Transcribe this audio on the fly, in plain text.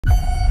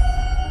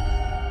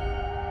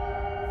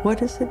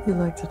What is it you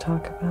like to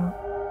talk about?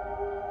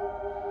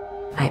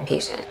 My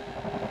patient.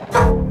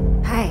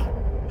 Hi.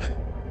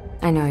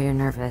 I know you're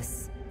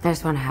nervous. I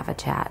just want to have a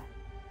chat.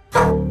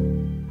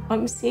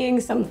 I'm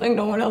seeing something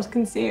no one else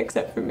can see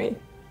except for me.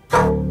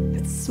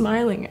 It's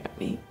smiling at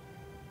me.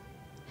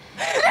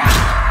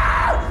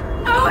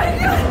 Oh my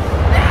God!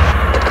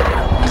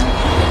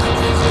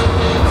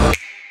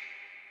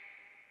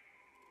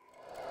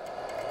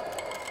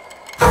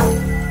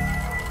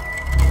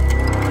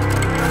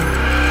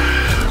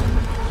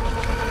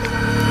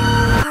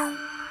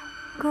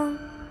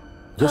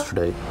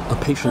 Yesterday, a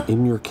patient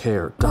in your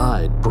care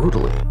died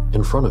brutally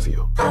in front of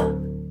you.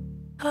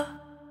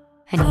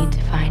 I need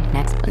to find an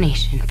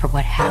explanation for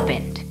what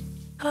happened.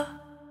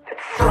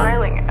 It's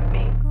smiling at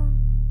me.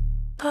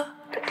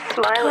 It's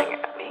smiling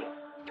at me.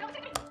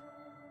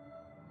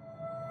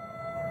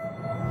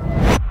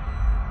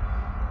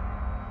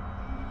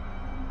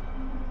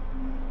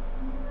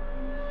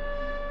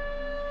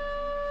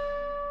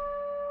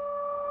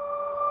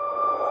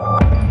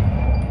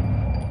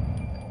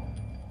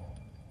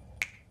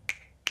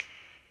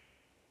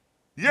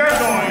 You're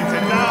going to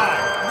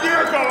die!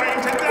 You're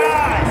going to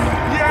die!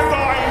 You're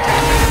going to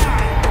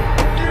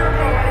die! You're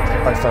going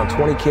to die! I found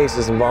 20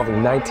 cases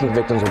involving 19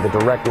 victims with a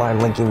direct line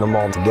linking them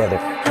all together.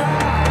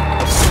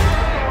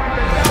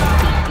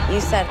 You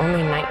said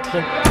only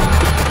 19.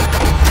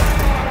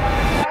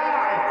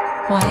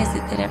 Why is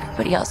it that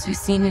everybody else who's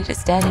seen it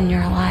is dead and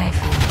you're alive?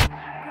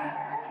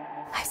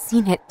 I've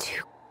seen it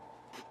too.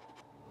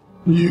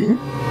 You?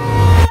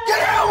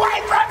 Get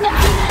away from me!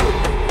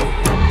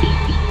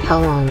 How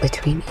long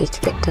between each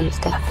victim's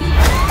death?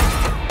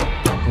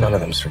 None of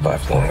them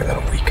survived longer than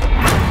a week.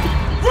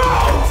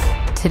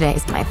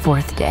 Today's my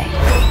 4th day.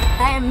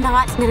 I am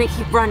not gonna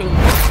keep running.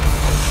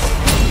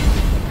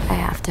 I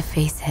have to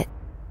face it.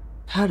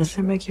 How does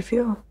it make you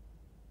feel?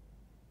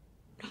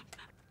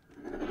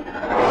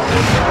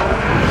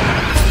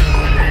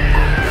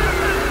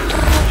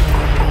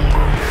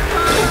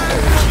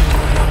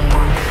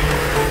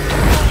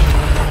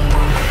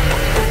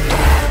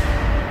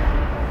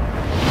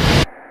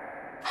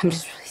 I'm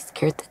just really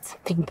scared that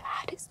something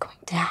bad is going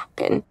to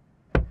happen.